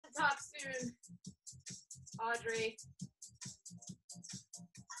afternoon, Audrey.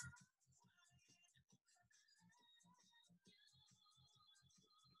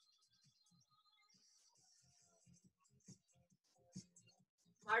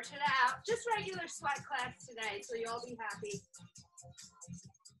 March it out. Just regular sweat class today, so you'll all be happy.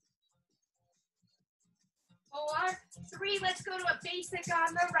 4, 3, let's go to a basic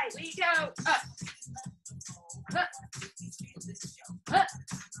on the right. We go up. Up. Up.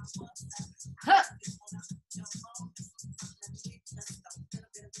 Up.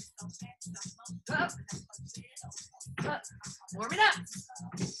 Up. Up. Warm it up.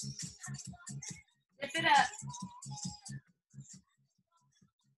 Lift it up.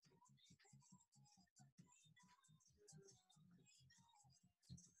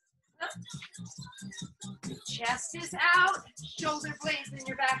 Chest is out, shoulder blades in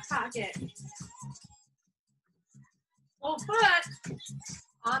your back pocket. Full foot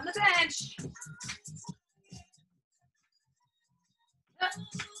on the bench. Up,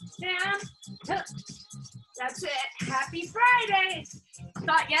 down, up. That's it. Happy Friday.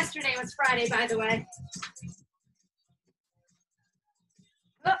 Thought yesterday was Friday, by the way.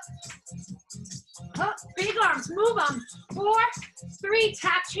 Up. Up. Big arms, move them. 4, 3,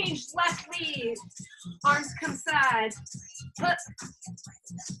 tap change, left lead. Arms come side. Up.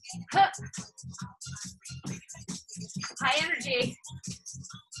 Up. High energy.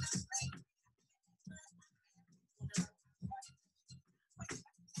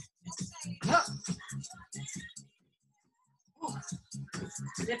 Up.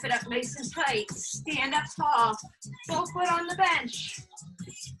 Zip it up nice and tight. Stand up tall. Full foot on the bench.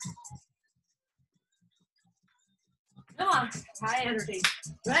 Come on, high energy.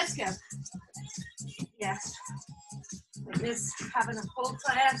 Let's go. Yes. I miss having a full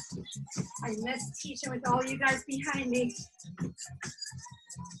class. I miss teaching with all you guys behind me.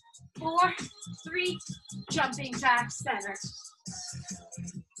 4, 3, jumping back center.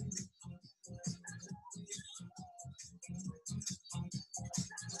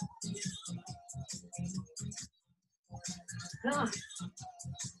 Come on.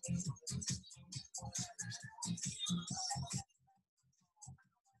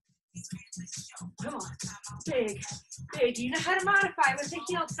 Come on. Big, big. You know how to modify with the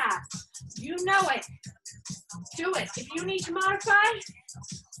heel tap. You know it. Do it. If you need to modify,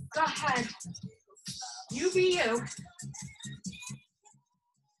 go ahead. You be you.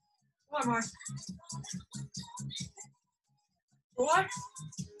 One more. 4,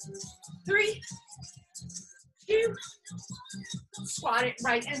 3, 2. Squat it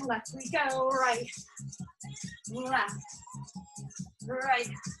right and left. We go right, left, right,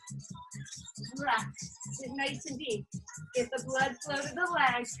 left. Sit nice and deep. Get the blood flow to the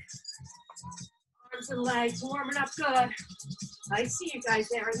legs. Arms and legs warming up good. I see you guys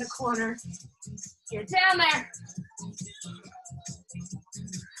there in the corner. Get down there.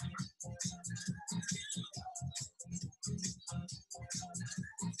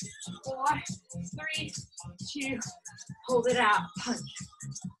 Four, 3, 2, hold it out, punch.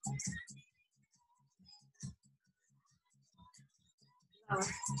 Lower.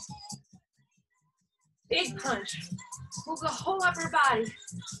 Big punch. Move the whole upper body.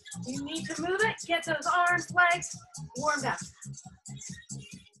 You need to move it, get those arms, legs warmed up.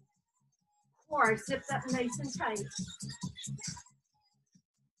 Core zipped up nice and tight.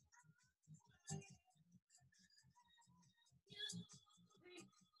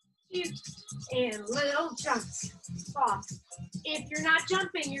 And little jumps off. If you're not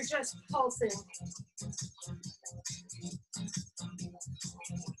jumping, you're just pulsing.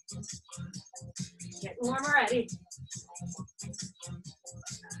 Get warm already.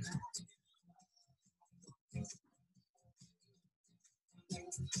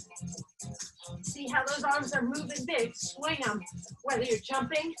 See how those arms are moving big. Swing them, whether you're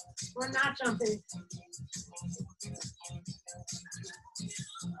jumping or not jumping.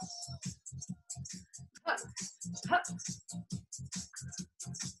 Hup, hup.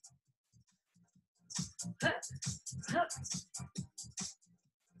 Hup, hup.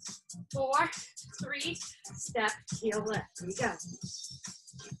 4, 3, step, heel lift. Here we go.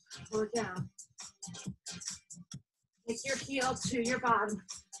 Pull it down. Take your heel to your bottom.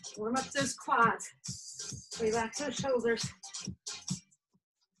 Warm up those quads. Relax those shoulders.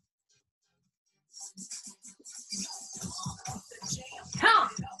 Come on.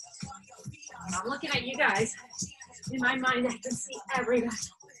 I'm looking at you guys. In my mind, I can see everybody.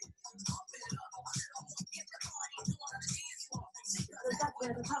 That's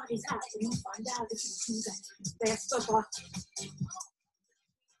where the party's at. And you'll find out if you do that. Fast football.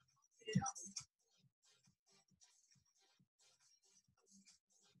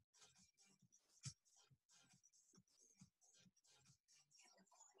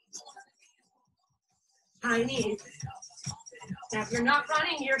 high knees. Now, if you're not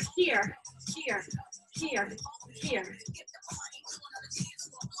running, you're here, here, here, here.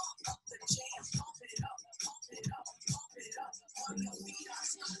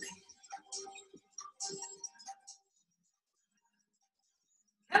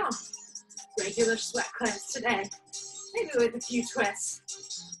 Come on. Regular sweat class today. Maybe with a few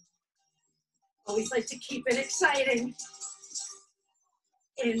twists. Always like to keep it exciting.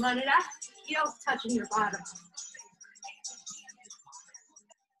 In, run it up, heels touching your bottom.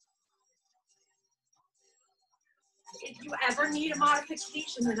 If you ever need a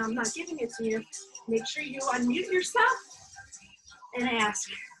modification and I'm not giving it to you, make sure you unmute yourself and ask,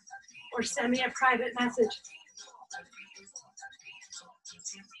 or send me a private message.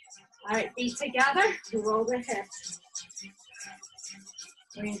 All right, feet together, roll the hips.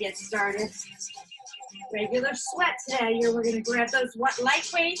 We're gonna get started. Regular sweat today. We're gonna grab those light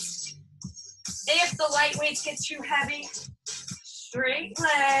weights. If the light weights get too heavy, straight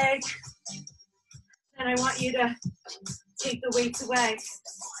leg. And I want you to take the weights away.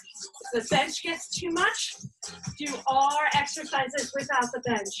 If the bench gets too much, do all our exercises without the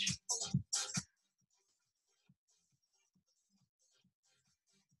bench.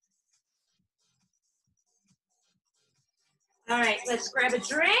 All right, let's grab a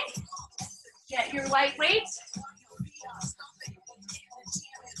drink. Get your light weights.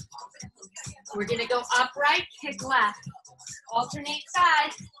 We're gonna go upright, kick left. Alternate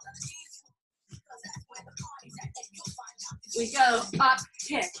side. We go up,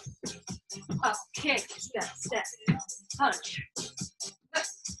 kick, step, step, punch.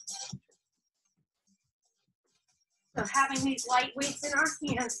 So having these light weights in our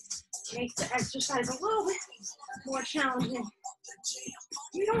hands makes the exercise a little bit more challenging.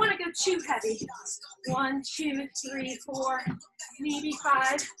 You don't want to go too heavy. 1, 2, 3, 4, maybe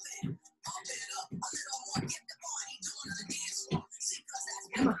 5.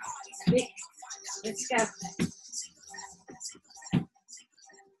 Come on, let's go.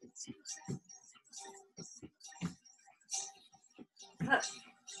 Up,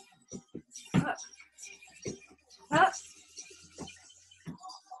 up, up.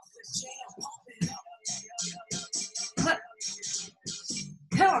 Up.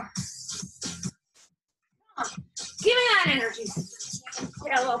 Come on. Come on. Give me that energy.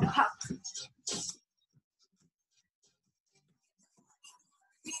 Get a little pop.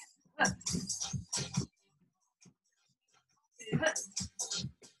 Up. Up.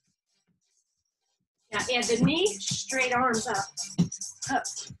 Now add the knee, straight arms up. Up.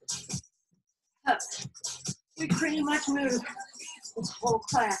 Up. We pretty much move this whole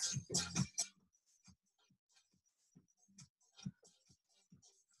class.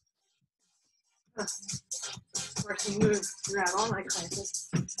 Of course, we move throughout all my classes,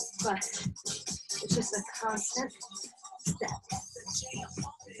 but it's just a constant step.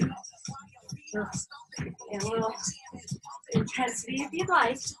 And a little intensity if you'd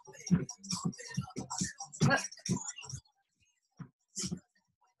like.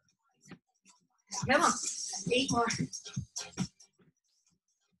 Come on, 8 more.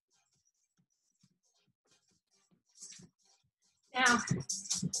 Now,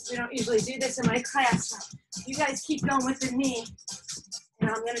 we don't usually do this in my class, so you guys keep going with the knee, and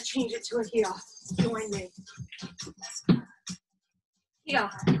I'm gonna change it to a heel. Join me. Heel.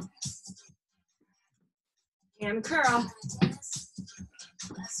 And curl.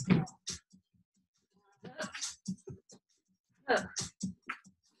 Up.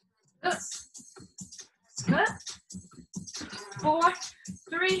 Up. Up. 4,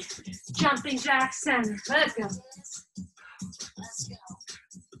 3, jumping jack center. Let's go.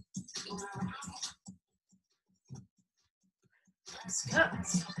 Up.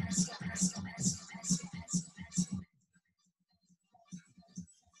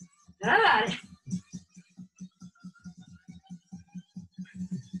 Got it.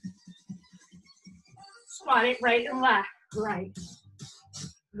 Squat it right and left. Right.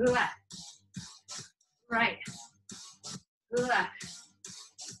 Left. Right. Left.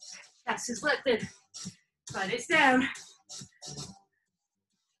 Chest is lifted. Butt is down.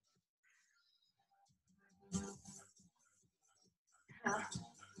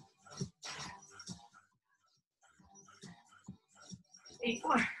 Eight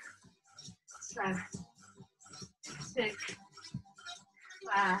more. 7, 6,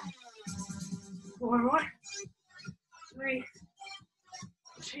 5. 4 more. 3,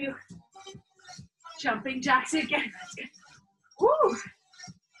 2. Jumping jacks again. Woo!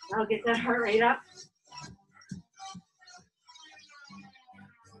 I'll get that heart rate up.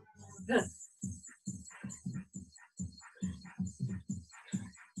 Good.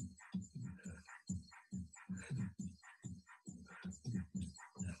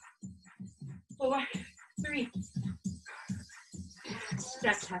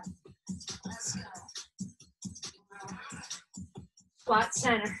 Step tap. Squat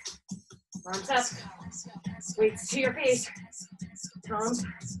center. Arms up. Weights to your face. Palms.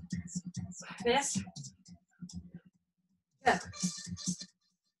 Fist. Go.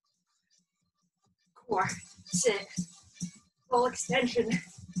 Core. Sit. Full extension.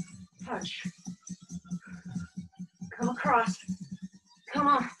 Punch. Come across. Come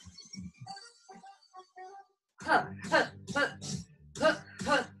on. Huh, huh, huh, huh,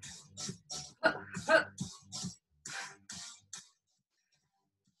 huh, huh, huh.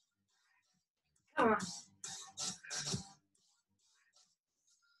 Come on.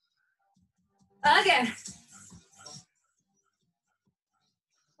 Again.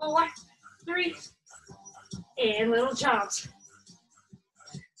 4, 3, and little jumps.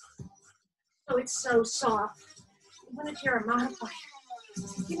 Oh, it's so soft. Even if you're a modifier,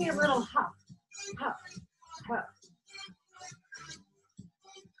 give me a little hop, hop, hop.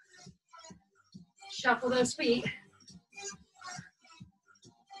 Shuffle those feet.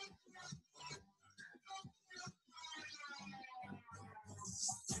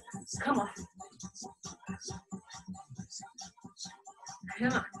 Come on.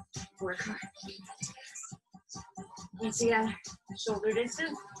 Come on. Work hard. Feet together. Shoulder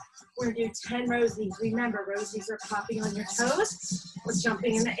distance. We're going to do 10 Rosies. Remember, Rosies are popping on your toes or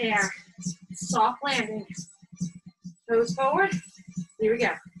jumping in the air. Soft landing. Toes forward. Here we go.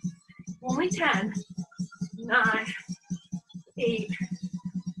 Only 10. 9, 8,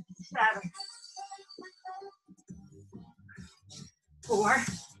 7, 4,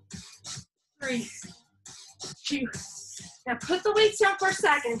 3, 2. Now put the weights down for a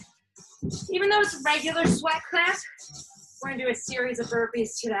second. Even though it's a regular sweat class, we're going to do a series of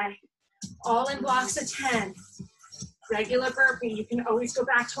burpees today. All in blocks of 10. Regular burpee. You can always go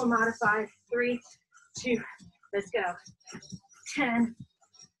back to a modified. 3, 2, let's go. 10.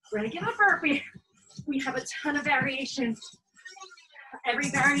 Regular burpee. We have a ton of variations. Every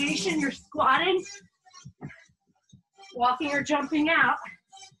variation, you're squatting, walking or jumping out.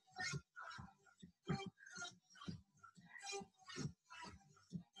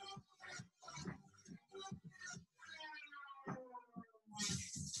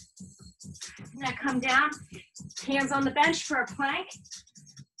 Now come down, hands on the bench for a plank.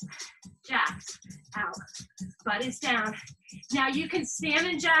 Jacks out, butt is down. Now you can stand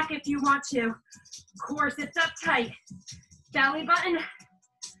and jack if you want to. Core sits up tight. Belly button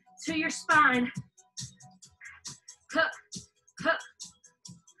to your spine. Huh, huh.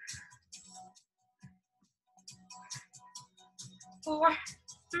 Four,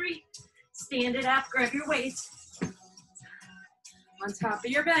 3, stand it up, grab your weights. On top of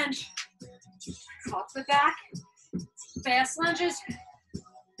your bench. Off the back. Fast lunges.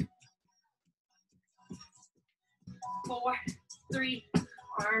 4, 3,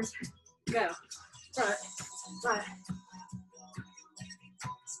 arms, go. Front, left.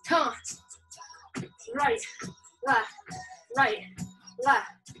 Come on. Right, left, right, left.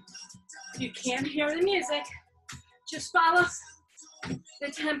 You can't hear the music. Just follow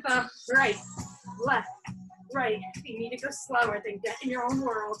the tempo. Right, left, right. You need to go slower than get in your own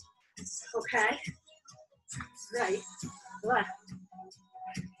world. Okay? Right, left.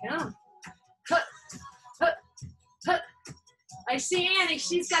 Come. Hut, hut, hut. I see Annie,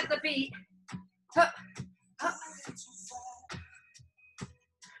 she's got the beat. Hut, hut.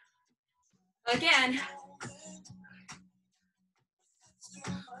 Again.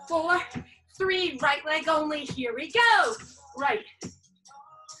 4, 3, right leg only. Here we go. Right.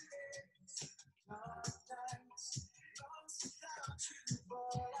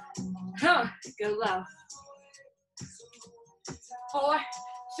 Huh. Go low. 4,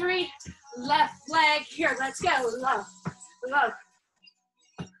 3, left leg. Here, let's go. Low, low.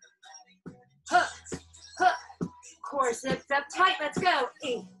 Huh, huh. Core sits up tight. Let's go.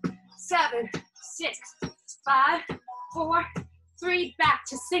 8, 7, 6, 5, 4, 3. Back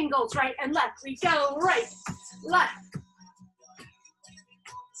to singles. Right and left. We go. Right, left.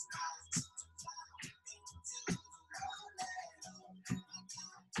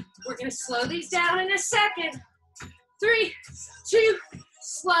 We're going to slow these down in a second. 3, 2,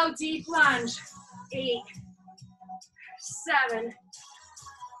 slow, deep lunge. 8, 7,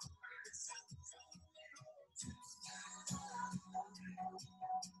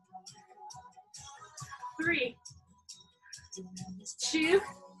 3, 2,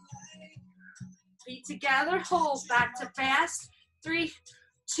 feet together, hold, back to fast. 3,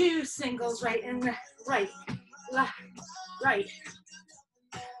 2, singles, right and left, left, right.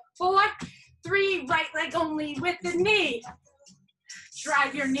 4, 3, right leg only with the knee.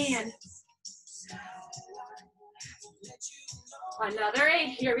 Drive your knee in. Another 8.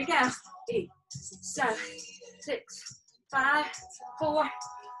 Here we go. 8, 7, 6, 5, 4,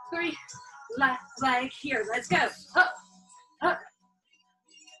 3. Left leg here. Let's go. Up, up.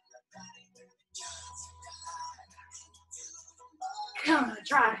 Come on,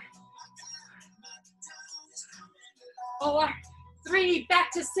 try. 4, 3.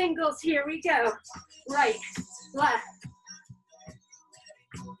 Back to singles. Here we go. Right, left.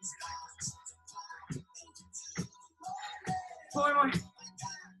 Four more.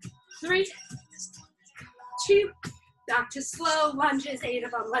 3, 2. Back to slow lunges. 8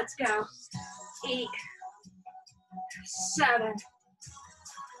 of them. Let's go. 8, 7,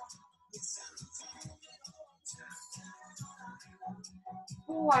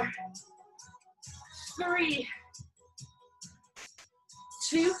 4, 3,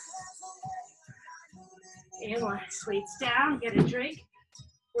 2, and 1. Weights down. Get a drink.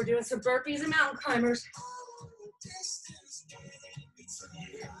 We're doing some burpees and mountain climbers.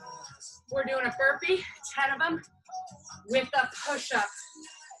 We're doing a burpee, 10 of them, with a push-up,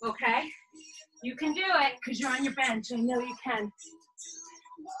 okay? You can do it because you're on your bench. I know you can.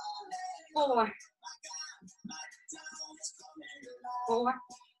 4, 4,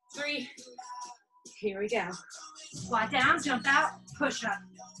 3. Here we go. Squat down, jump out, push up.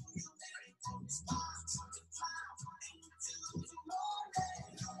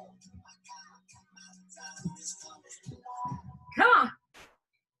 Come on.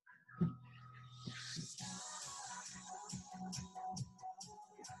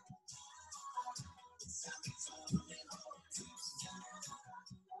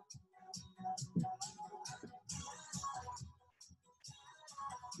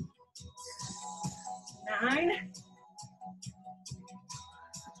 Nine.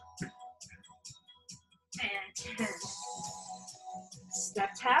 And 10. Step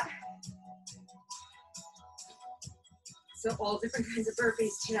tap. So all different kinds of burpees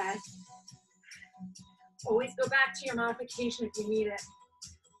today. Always go back to your modification if you need it.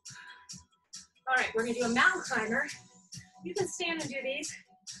 All right, we're gonna do a mountain climber. You can stand and do these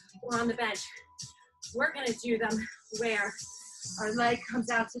or on the bench. We're gonna do them where our leg comes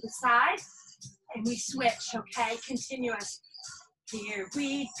out to the side and we switch, okay? Continuous. Here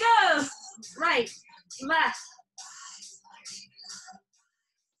we go. Right, left.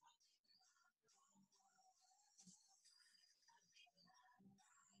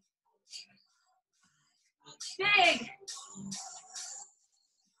 Big.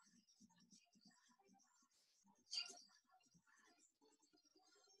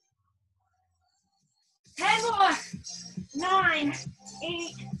 Ten more. 9,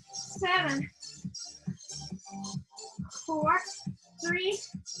 8, 7, 4, 3,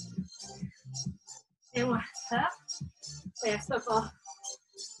 and 1. Up. Fast football.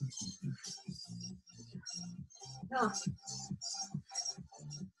 Come on.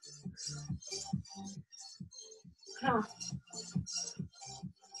 Come on.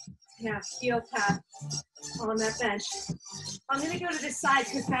 Yeah, heel tap on that bench. I'm gonna go to this side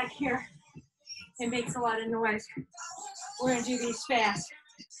because back here it makes a lot of noise. We're gonna do these fast.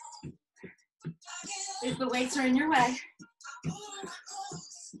 If the weights are in your way.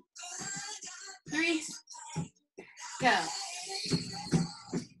 3, go.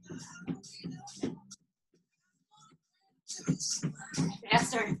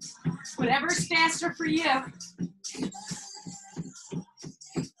 Faster. Whatever's faster for you.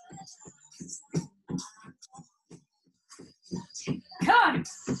 Come on.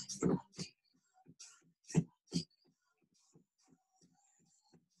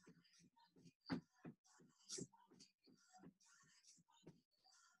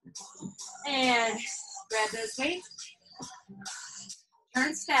 And grab those weights.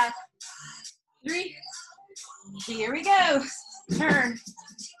 Turn step. 3. Here we go. Turn.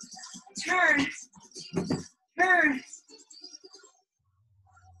 Turn. Turn.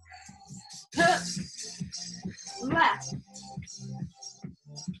 Hook. Left.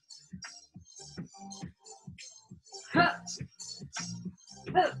 Hook.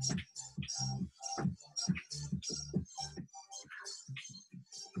 Hook.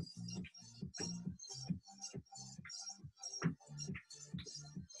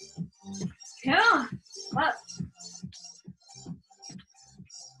 Come on. Up.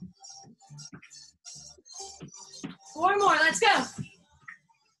 Four more. Let's go.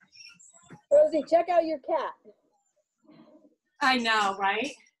 Rosie, check out your cat. I know,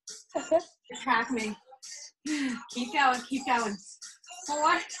 right? Attack me. Keep going, keep going.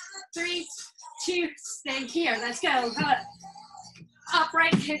 4, 3, 2, stay here. Let's go.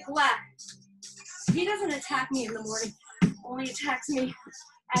 Upright kick left. He doesn't attack me in the morning, only attacks me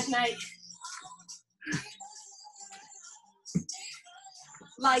at night.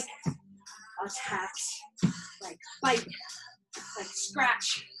 like attacks, like bite, like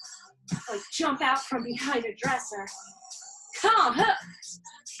scratch, like jump out from behind a dresser. Come on, huh,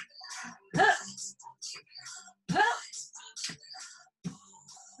 huh, huh.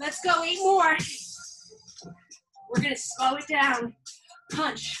 Let's go, 8 more. We're gonna slow it down.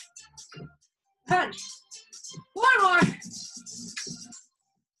 Punch, punch. 1 more.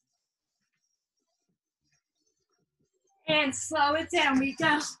 And slow it down, we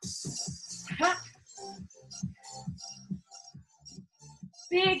go. Huh.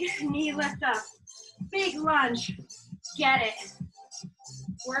 Big knee lift up, big lunge. Get it.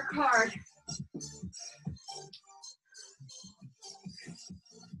 Work hard.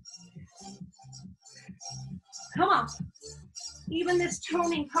 Come on. Even this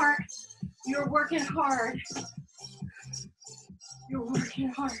toning part, you're working hard. You're working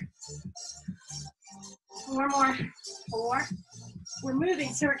hard. 4 more. 4. We're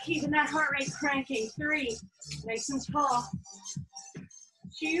moving, so we're keeping that heart rate cranking. 3. Nice and tall.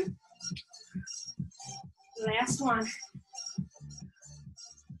 2. Last one.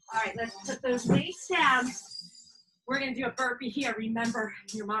 All right, let's put those weights down. We're gonna do a burpee here. Remember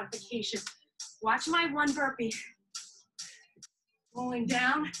your modification. Watch my 1 burpee. Rolling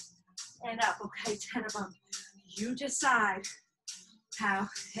down and up. Okay, 10 of them. You decide how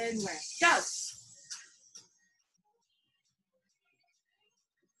and where. Go.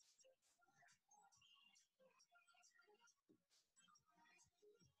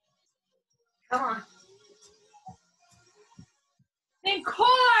 Come on. Then core.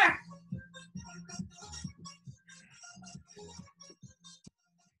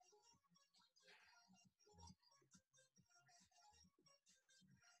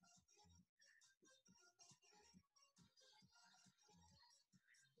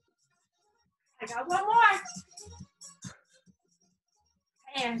 I got 1 more.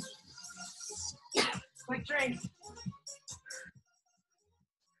 And quick drink.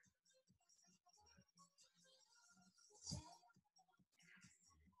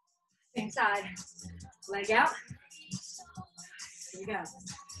 Same side. Leg out. Here we go.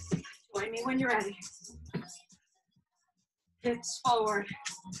 Join me when you're ready. Hips forward.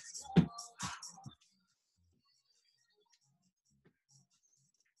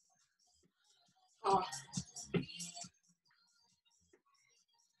 Oh.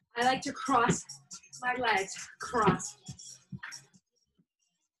 I like to cross my legs. Cross.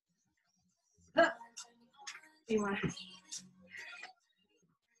 You want to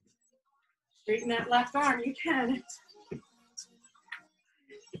straighten that left arm, you can.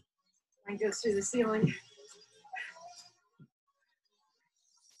 Line goes through the ceiling.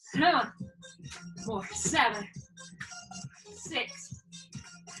 Come on. More. 7, 6,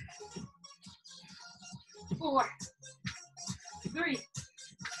 4, 3,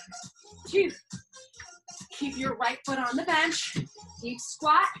 2. Keep your right foot on the bench. Deep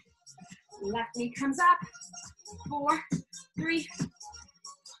squat. Left knee comes up. 4, 3.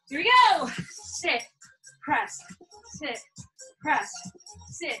 Here we go. Sit, press, sit, press,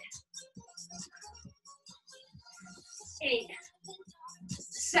 sit. 8,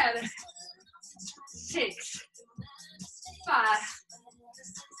 7, 6, 5,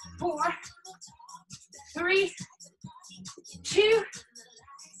 4, 3, 2,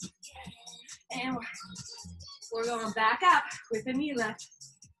 and we're going back up with the knee lift.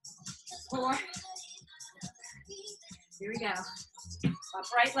 4. Here we go.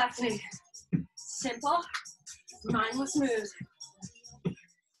 Upright left knee. Simple, mindless moves.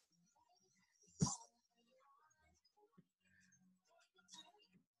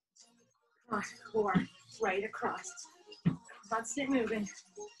 Come on, core, right across. Constant moving.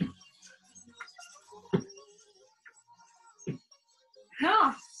 Come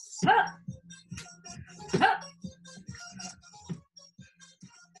on, up, up.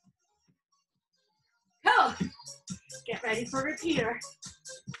 Go. Get ready for repeater.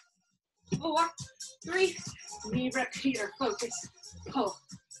 4, 3, knee repeater, focus. Pull,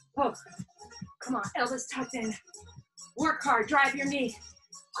 pull. Come on, elbows tucked in. Work hard, drive your knee.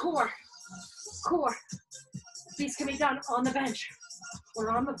 Core, core. These can be done on the bench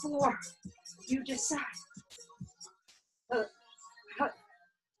or on the floor. You decide.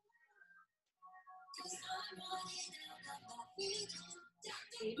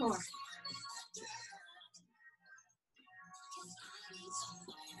 8 more.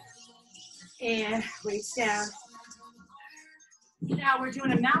 And weights down. Now we're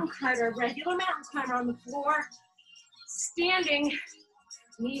doing a mountain climber, a regular mountain climber on the floor. Standing,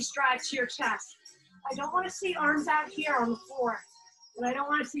 knees drive to your chest. I don't want to see arms out here on the floor, and I don't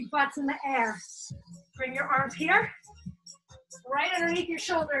want to see butts in the air. Bring your arms here, right underneath your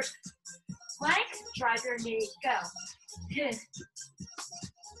shoulders. Plank, drive your knee, go.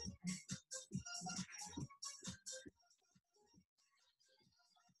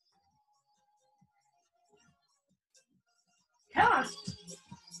 Come on.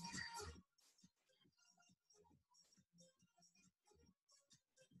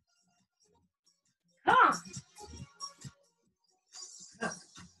 Come on. Up,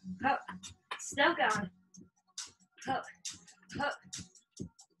 up. Still going. Up, up,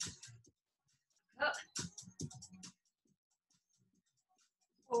 up.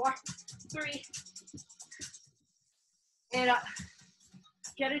 4, 3, and up.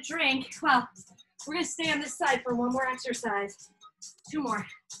 Get a drink. Well, we're gonna stay on this side for one more exercise. 2 more.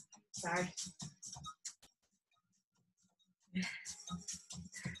 Sorry.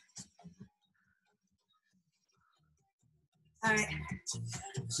 All right.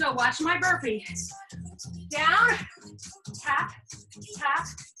 So watch my burpee. Down, tap, tap,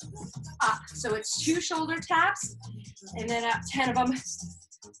 up. So it's 2 shoulder taps, and then up 10 of them.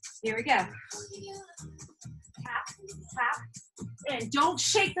 Here we go. Tap, tap, and don't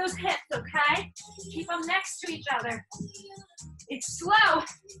shake those hips, okay? Keep them next to each other. It's slow.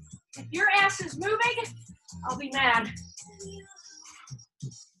 If your ass is moving, I'll be mad.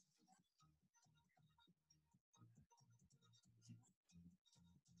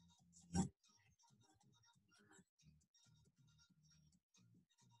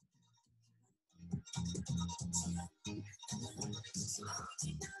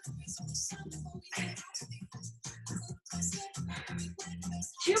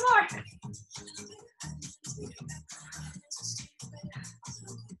 Two more.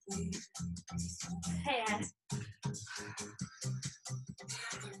 Hand.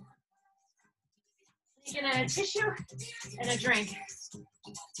 Taking a tissue and a drink.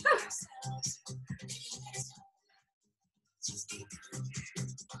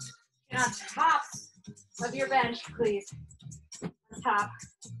 Get on top of your bench, please. On top.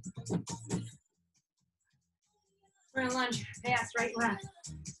 We're gonna lunge fast, right, left.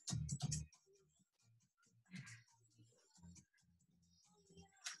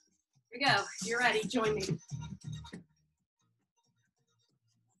 Here we go. You're ready. Join me.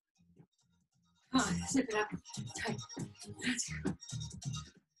 Come on, zip it up. Tight. That's good.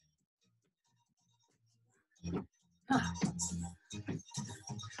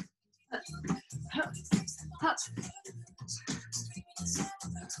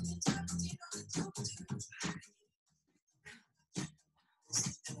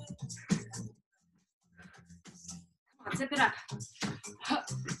 Come on, zip it up.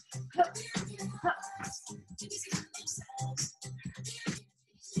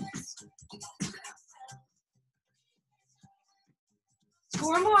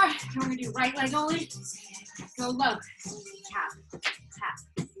 Four more. We're gonna do right leg only. Go low. Tap, tap.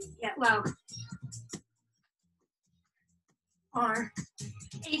 Get low. Arm.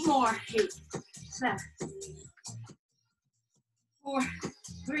 8 more. 8, 7, 4,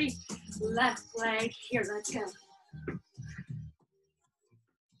 3. Left leg. Here, let's go.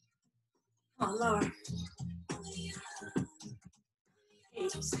 Come on, lower.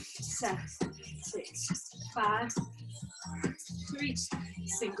 8, 7, 6, 5, 3.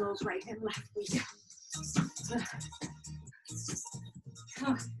 Singles, right and left. We go. Come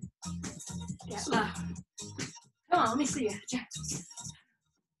on. Get low. Come on, let me see you.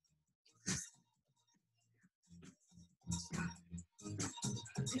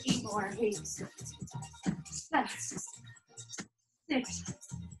 8 more. 8, 7, 6,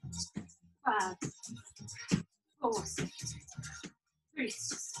 5, 4, 3,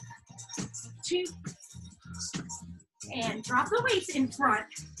 2, and drop the weights in front.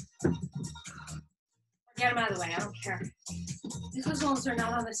 Get them out of the way, I don't care. Just as long as they're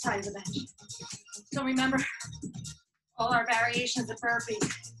not on the side of the bench. So remember, all our variations of burpee.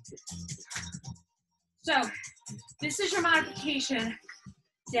 So this is your modification.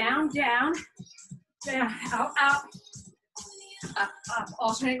 Down, down, down, out, out, up, up.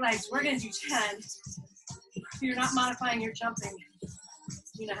 Alternate legs. We're gonna do 10. If you're not modifying your jumping,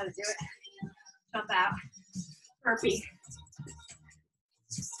 you know how to do it. Jump out. Burpee.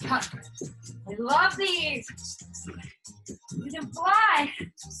 I love these. You can fly.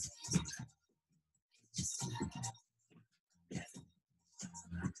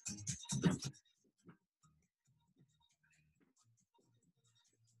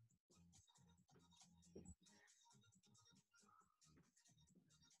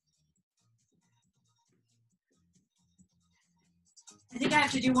 I think I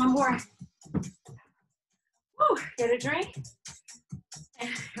have to do one more. Woo, get a drink. And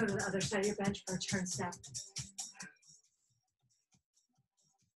go to the other side of your bench for a turn step.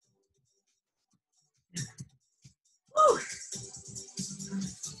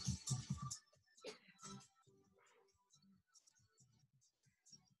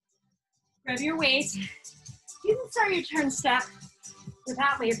 Grab your weight. You can start your turn step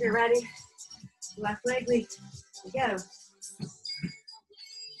without me if you're ready. Left leg lead. Here we go.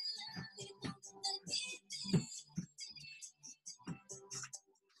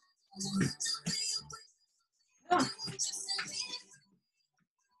 Up.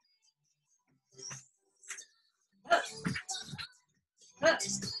 Up. Up.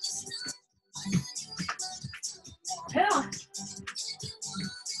 Hill.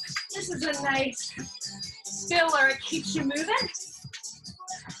 This is a nice filler. It keeps you moving.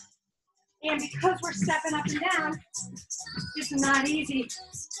 And because we're stepping up and down, it's not easy.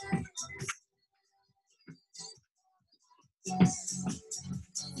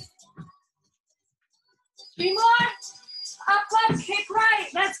 Three more. Up left, kick right.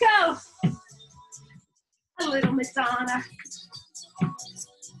 Let's go. A little Madonna.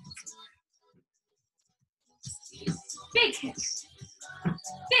 Big kick.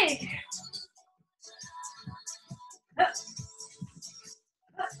 Big. Up.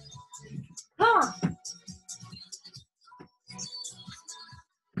 Up. Come on.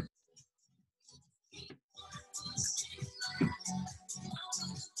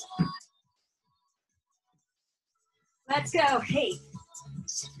 Let's go. Hey.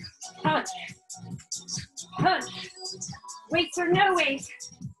 Punch. Punch. Weights or no weight.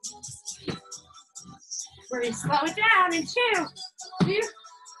 We're going to slow it down in 2, 2.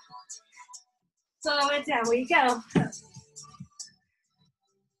 Slow it down. Where you go.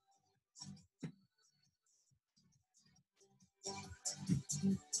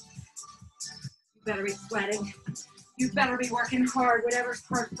 You better be sweating. You better be working hard, whatever's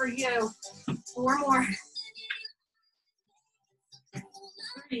hard for you. 4 more.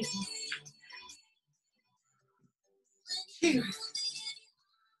 3, 2.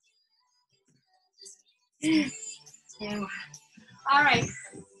 And all right.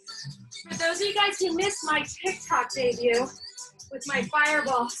 For those of you guys who missed my TikTok debut with my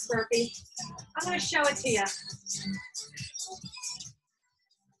fireball burpee, I'm going to show it to you.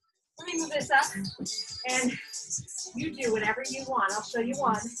 Let me move this up, and you do whatever you want. I'll show you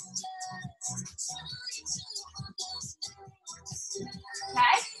one.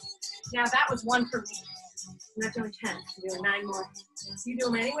 Okay? Now that was 1 for me. I'm not doing 10. I'm doing 9 more. You do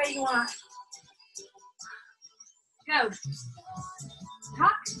them any way you want. Go.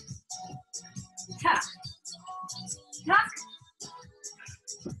 Tuck. Tuck. Tuck.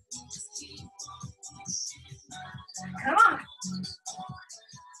 Come on.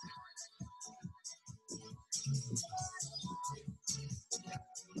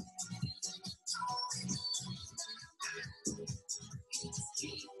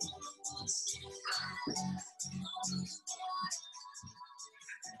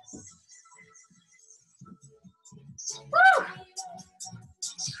 Woo!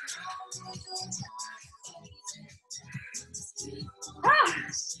 Ah.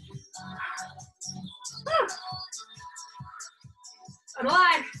 Woo. I'm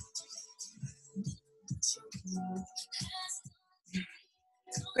alive.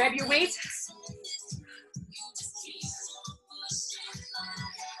 Grab your weight.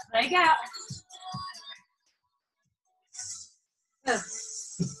 Leg out. Oh.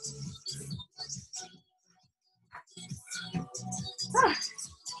 Ah.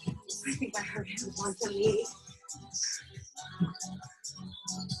 I think I heard him once on me.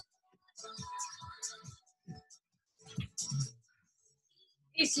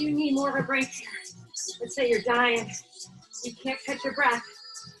 If you need more of a break, let's say you're dying, you can't catch your breath,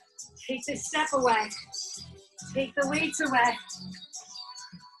 take this step away, take the weights away.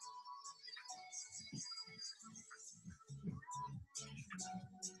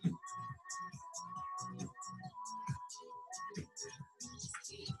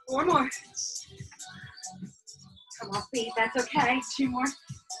 Four more. Come off feet, that's okay. 2 more.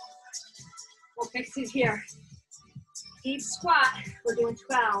 We'll fix it here. Deep squat, we're doing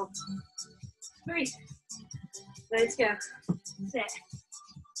 12. 3. Let's go. Sit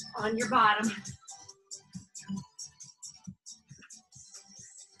on your bottom.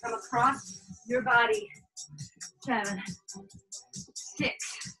 Come across your body. 7,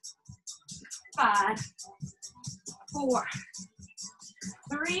 6, 5, 4,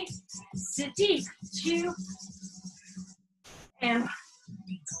 3. Sit deep. 2, and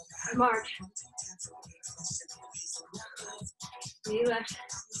march. Knee left,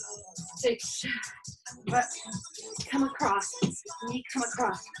 6, but come across, knee come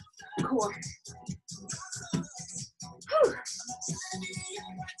across, core. Whew.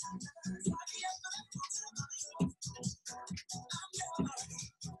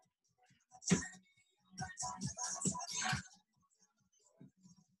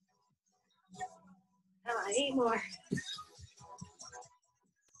 more.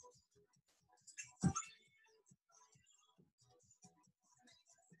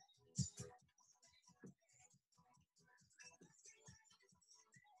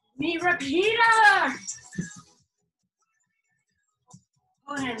 Knee repeater.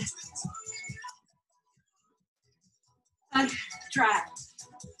 Go ahead. Try.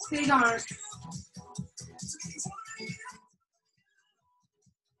 Big arms.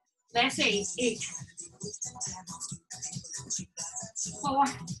 Last 8. 8. 4,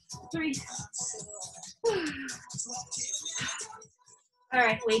 3. All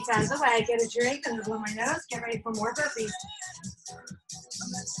right, weights out of the way. Get a drink and blow my nose. Get ready for more burpees.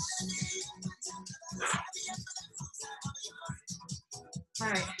 All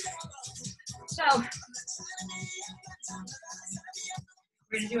right. So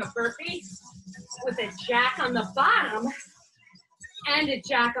we're gonna do a burpee with a jack on the bottom and a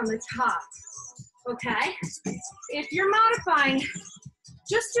jack on the top. Okay? If you're modifying,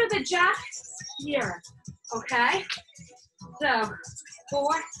 just do the jack here. Okay? So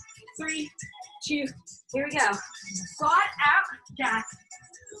 4, 3, 2, here we go. Squat out, jack.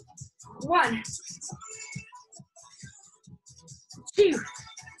 1, 2,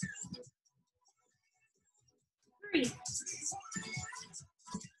 3,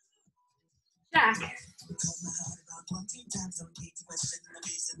 jack.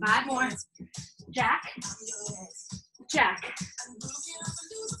 5 more, jack, jack.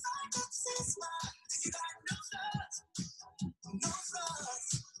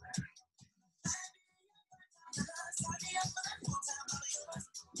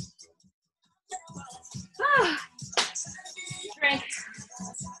 Drink.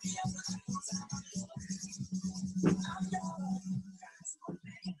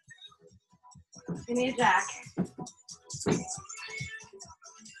 Give me a jack.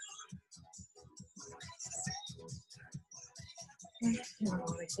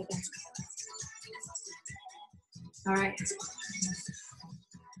 All right.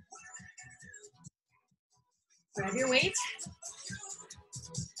 Grab your weight.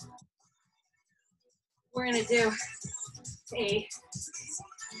 We're gonna do a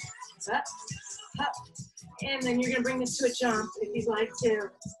up, up, and then you're gonna bring this to a jump if you'd like to.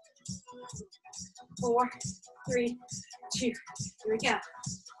 4, 3, 2, here we go.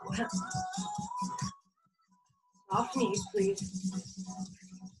 Off knees, please.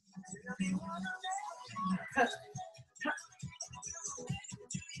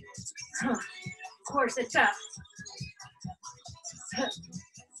 Of course, it's up.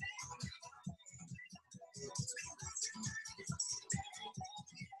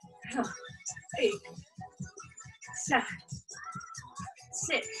 8, 7,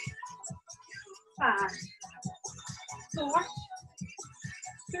 6, 5, 4,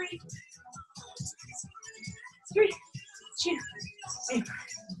 3, 2, and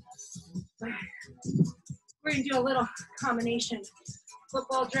 1. We're gonna do a little combination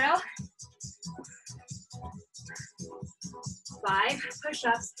football drill. 5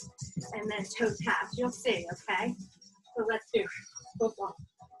 push-ups and then toe taps. You'll see, okay? So let's do football.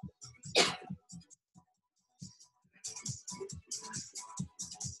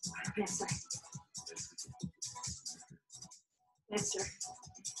 Yes, sir. Yes, sir.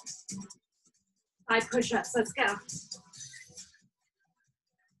 5 push-ups. Let's go.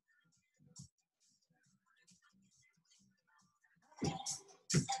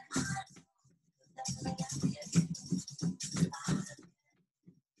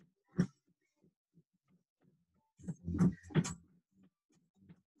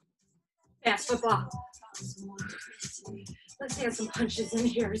 Fast football. Let's add some punches in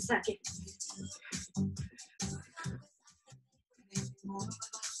here a second.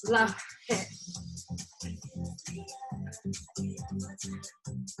 Low hit.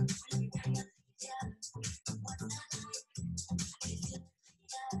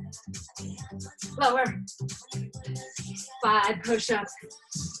 Lower. 5 push-ups.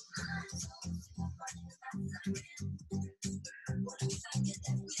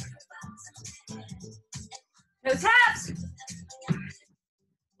 No taps.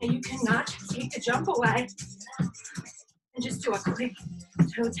 And you cannot take the jump away and just do a quick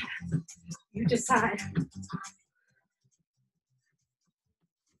toe tap. You decide.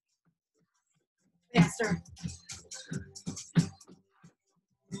 Faster.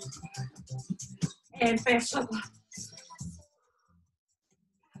 And fast football.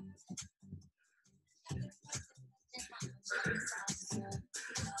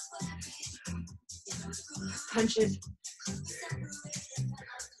 Punches.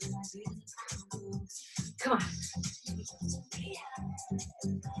 Come on.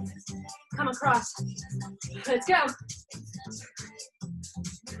 Come across. Let's go.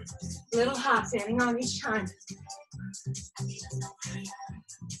 Little hops, adding on each time.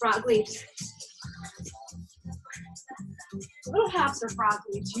 Frog leaps. Little hops or frog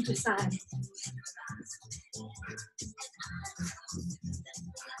leaps, you decide.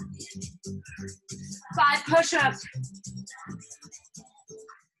 Five push-ups.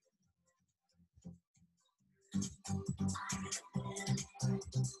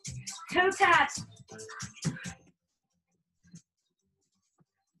 Toe taps.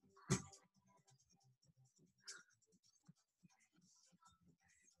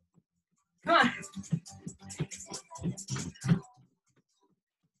 Come on.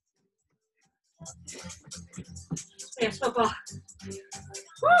 Dance football.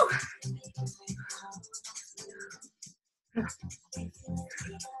 Woo!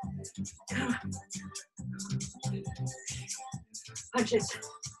 Punches.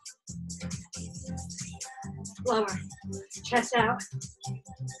 Lower. Chest out.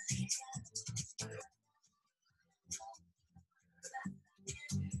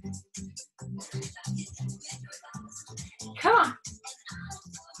 Come on.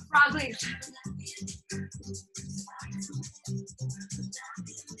 Frog leaps.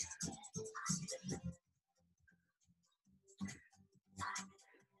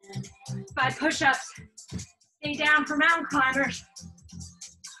 Five push-ups. Stay down for mountain climbers.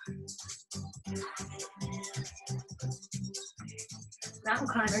 Mountain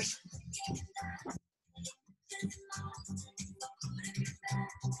climbers.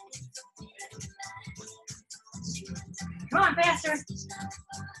 Come on, faster.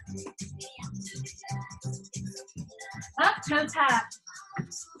 Up, toe tap.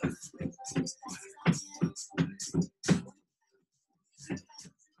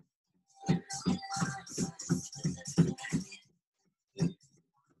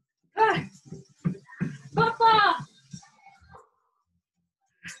 Good. Football.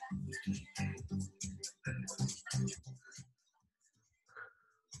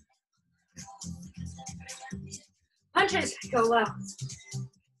 Punches, go low.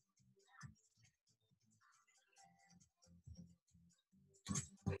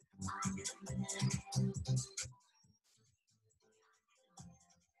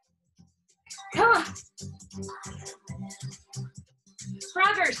 Come on.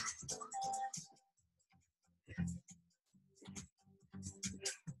 Froggers.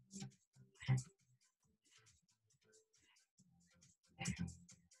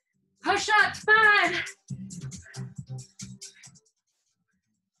 Push-ups, 5.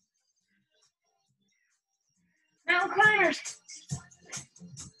 Mountain climbers.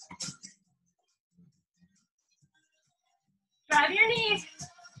 Drive your knees.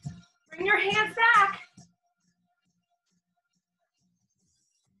 Bring your hands back.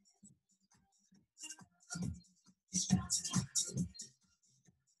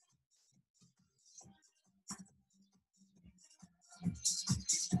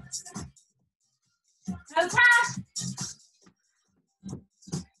 Toe tap.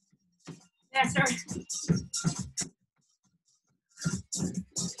 Yes, sir.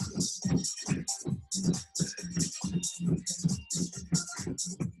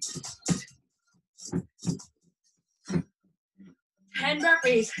 And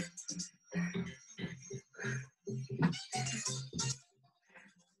burpees.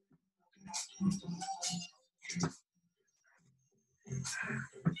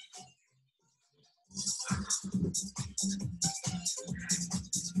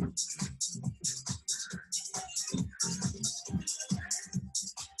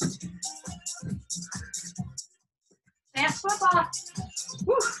 Fast football.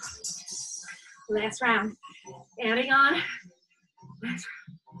 Woo. Last round. Adding on.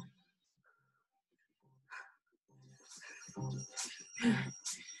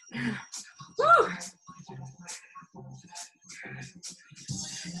 Woo.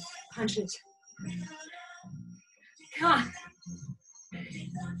 Punches. Come on.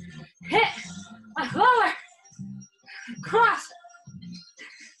 Hit. Lower. Cross.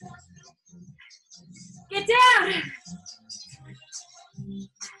 Get down.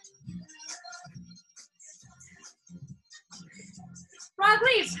 Frog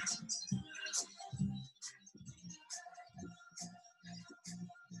leaps.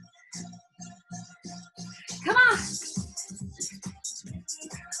 Come on.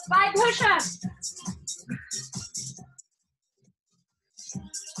 5 push-ups.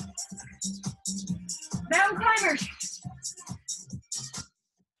 Mountain climbers.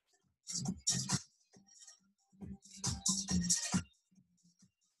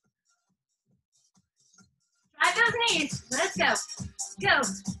 Drive those knees. Let's go. Go.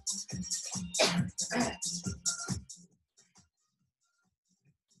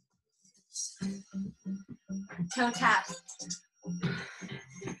 Toe tap.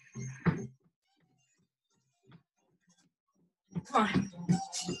 Come on.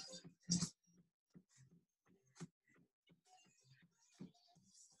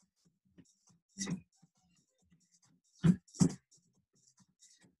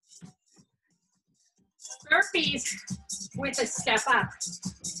 Burpees with a step up.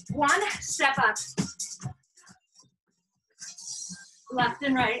 One step up. Left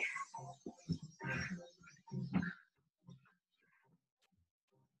and right.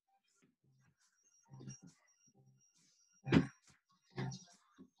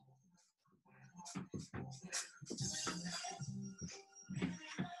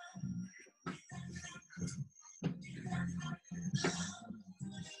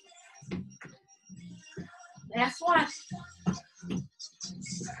 Last one.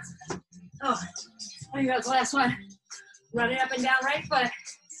 Oh, here goes the last one. Run it up and down right foot.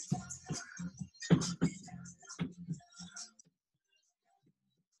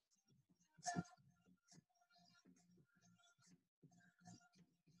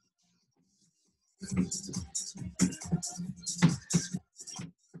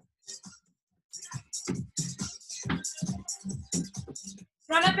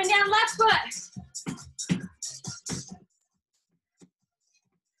 Run up and down left foot.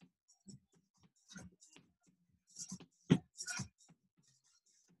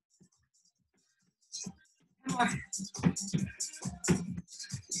 One more.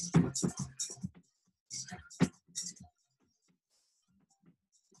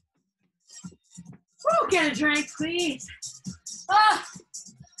 Woo, get a drink, please. Oh,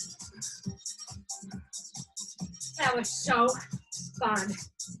 that was so fun.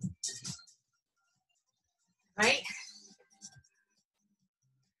 Right?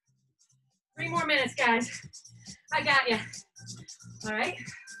 3 more minutes, guys. I got you. All right?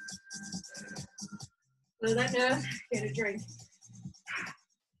 Blow that nose, get a drink.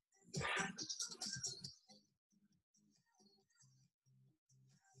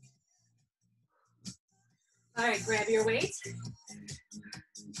 All right, grab your weights.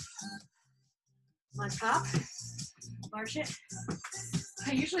 On top, march it.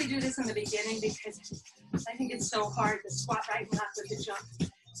 I usually do this in the beginning because I think it's so hard to squat right and left with the jump,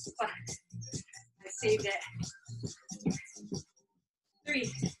 but I saved it.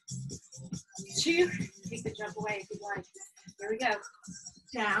 3, 2, take the jump away if you like. Here we go.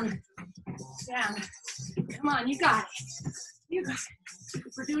 Down, down. Come on, you got it. You got it.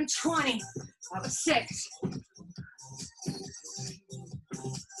 We're doing 20. That was 6.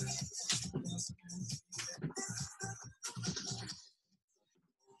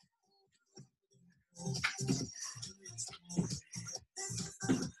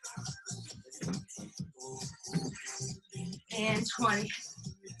 And 20.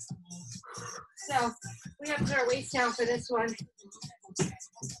 So we have to put our weights down for this one.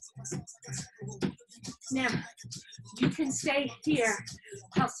 Now, you can stay here,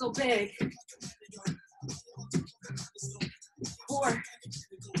 hustle big. Or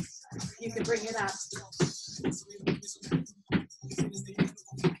you can bring it up.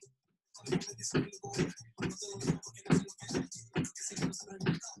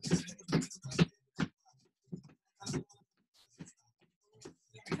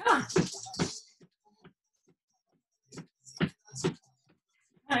 Come on.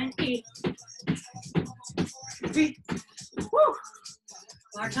 9, 8. 3. Woo.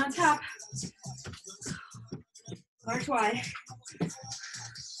 Large on top. Large wide.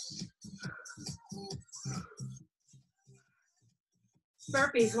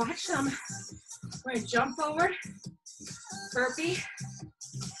 Burpees, watch them. We're gonna jump forward, burpee,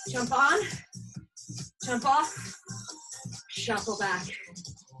 jump on, jump off, shuffle back.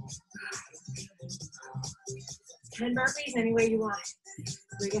 10 burpees any way you want.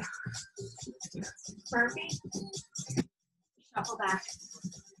 Here we go. Burpee, shuffle back.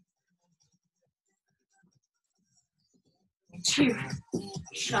 2,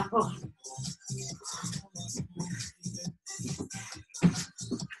 shuffle.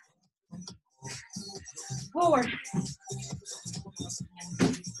 Forward.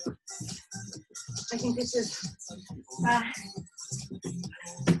 I think this is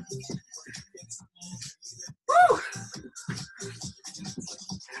woo!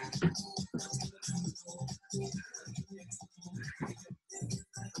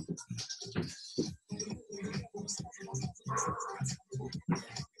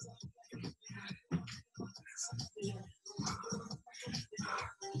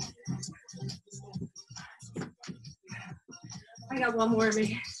 I got one more of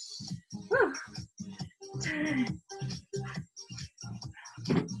me. Whew.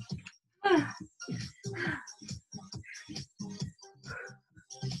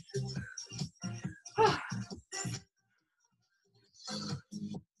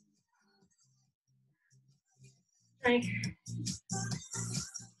 Drink.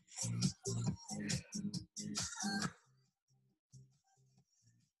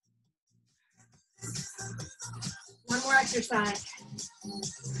 One more exercise.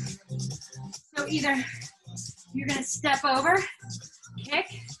 So either you're going to step over, kick,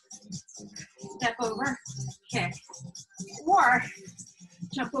 step over, kick, or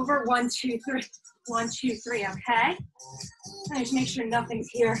jump over 1, 2, 3, 1, 2, 3, okay? And just make sure nothing's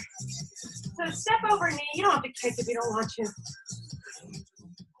here. So step over knee, you don't have to kick if you don't want to.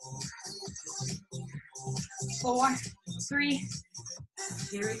 4, 3,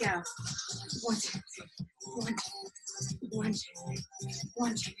 here we go. 1, 2, 1, 1,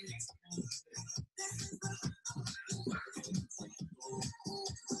 1, 2.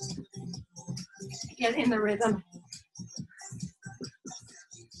 Get in the rhythm.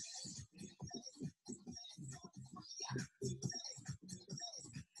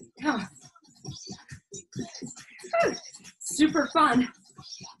 Come on. Whew. Super fun.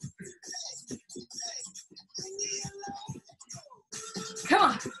 Come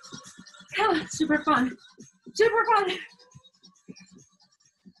on. Come on. Super fun. Super fun.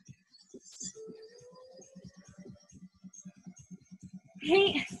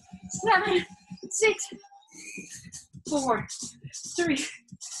 Eight, 7, 6, 4, 3.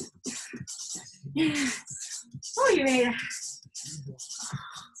 Oh, you made it.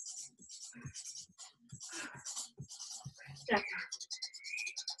 Step.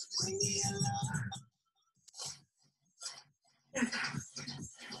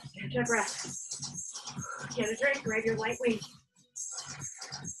 Catch your breath. Get a drink, grab your light weight.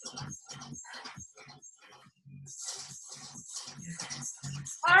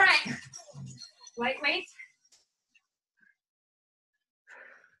 All right, lightweight.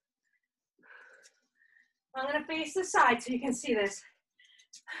 I'm gonna face the side so you can see this.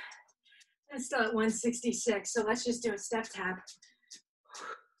 I'm still at 166, so let's just do a step tap.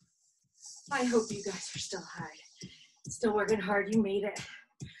 I hope you guys are still hard. Still working hard, you made it.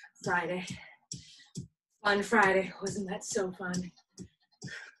 Friday. Fun Friday, wasn't that so fun?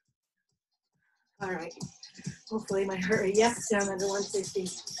 All right, hopefully my heart rate, yes, down under 160.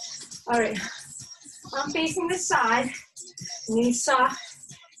 All right, I'm facing the side, knees soft,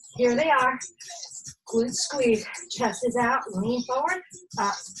 here they are. Glutes squeeze, chest is out, lean forward,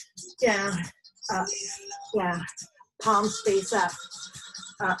 up, down, palms face up.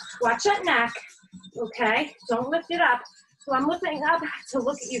 Watch that neck, okay? Don't lift it up. So I'm lifting up to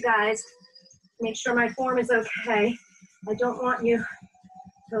look at you guys, make sure my form is okay. I don't want you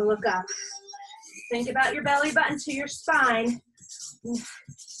to look up. Think about your belly button to your spine.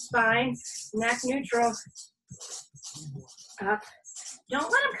 Spine, neck neutral. Up.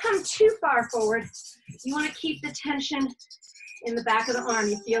 Don't let them come too far forward. You want to keep the tension in the back of the arm.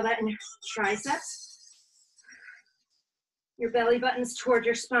 You feel that in your triceps. Your belly button's toward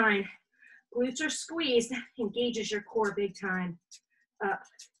your spine. Glutes are squeezed, engages your core big time. Up,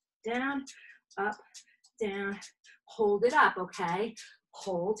 down, hold it up, okay?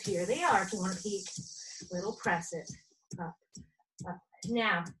 Hold, here they are. If you want to peek, little press it, up, up.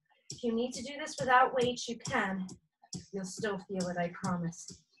 Now, if you need to do this without weights, you can. You'll still feel it, I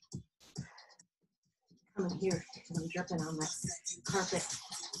promise. Come in here, I'm dripping on my carpet.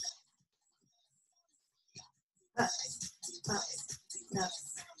 Up, up, up.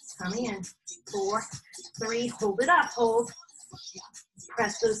 Coming in, 4, 3, hold it up, hold.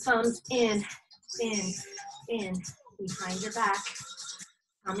 Press those thumbs in, behind your back.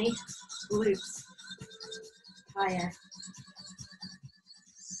 Tummy, glutes, higher.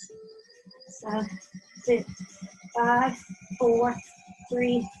 7, 6, 5, 4,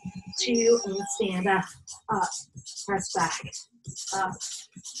 3, 2, and stand up, press back, up,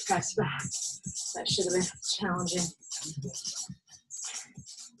 press back. That should have been challenging.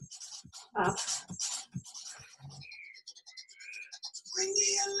 Up.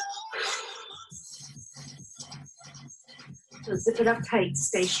 So zip it up tight,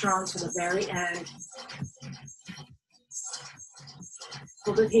 stay strong to the very end.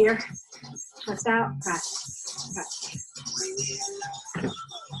 Hold it here, chest out, press, press.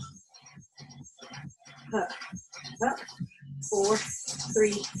 Up, 4,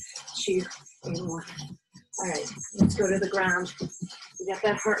 3, 2, and 1. All right, let's go to the ground. We got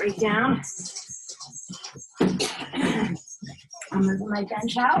that heart rate down. I'm moving my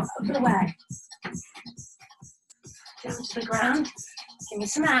bench out of the way. Down to the ground. Give me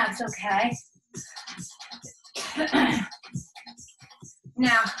some abs, okay?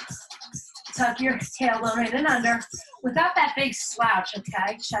 Now, tuck your tailbone in and under without that big slouch,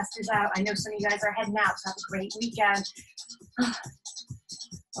 okay? Chest is out. I know some of you guys are heading out, so have a great weekend.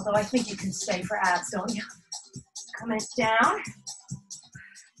 Although I think you can stay for abs, don't you? Coming down.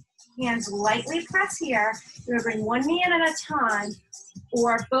 Hands lightly press here. You're gonna bring one knee in at a time,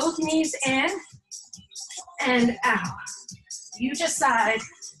 or both knees in and out. You decide.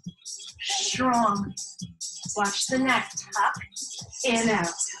 Strong. Watch the neck tuck, in, out.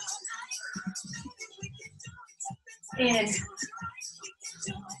 In.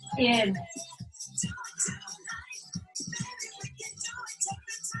 In.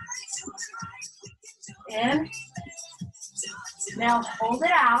 In. Now hold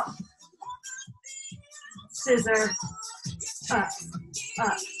it out. Scissor. Up,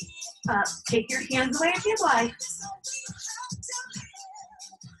 up, up. Take your hands away if you'd like.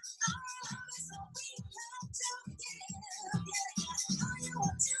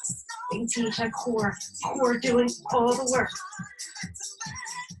 Teach a core doing all the work.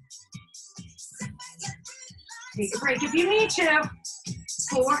 Take a break if you need to.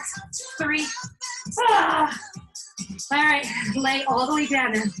 4, 3, All right, lay all the way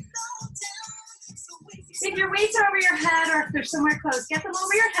down now. If your weight's over your head or if they're somewhere close, get them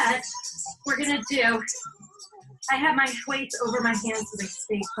over your head. We're gonna do, I have my weights over my hands so they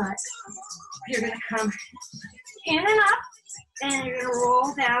stay put. You're gonna come in and up, and you're gonna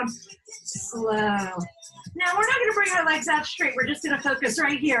roll down slow. Now we're not gonna bring our legs out straight, we're just gonna focus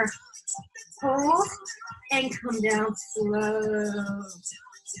right here. Hold and come down slow.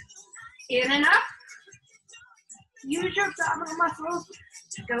 In and up. Use your abdominal muscles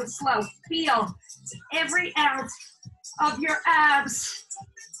to go slow. Feel every ounce of your abs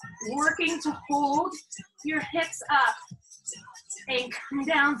working to hold your hips up and come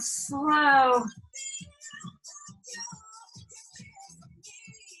down slow.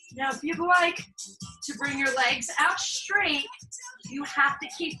 Now, if you'd like to bring your legs out straight, you have to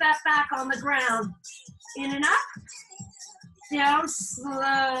keep that back on the ground. In and up, down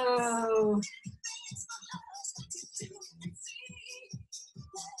slow.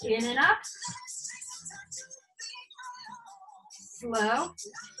 In and up, slow.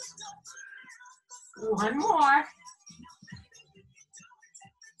 One more.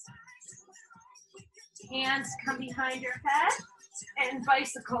 Hands come behind your head and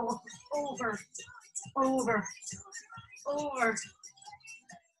bicycle over, over, over.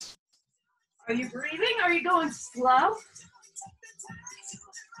 Are you breathing? Are you going slow?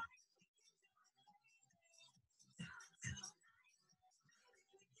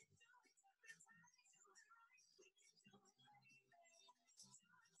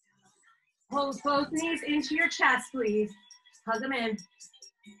 Hold both knees into your chest, please. Hug them in.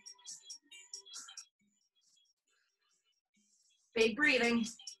 Big breathing.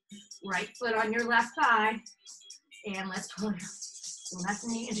 Right foot on your left thigh. And let's pull your left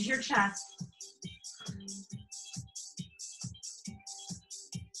knee into your chest.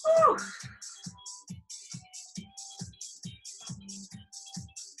 Woo.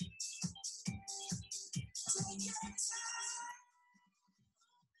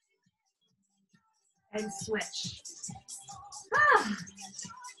 And switch. Ah.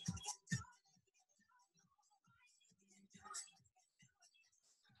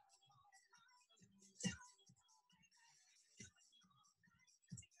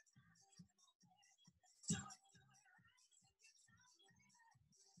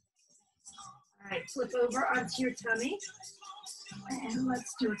 All right, flip over onto your tummy. And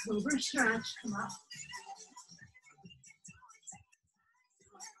let's do a cobra stretch. Come up.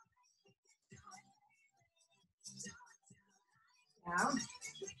 Down.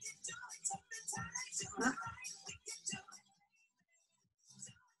 Up.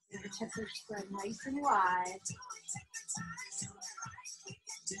 Fingertips are spread nice and wide.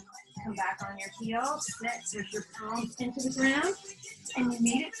 Come back on your heels. Sit. Push your palms into the ground. And you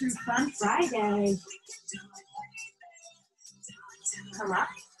made it through Fun Friday. Come up.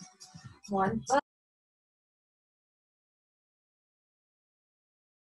 One foot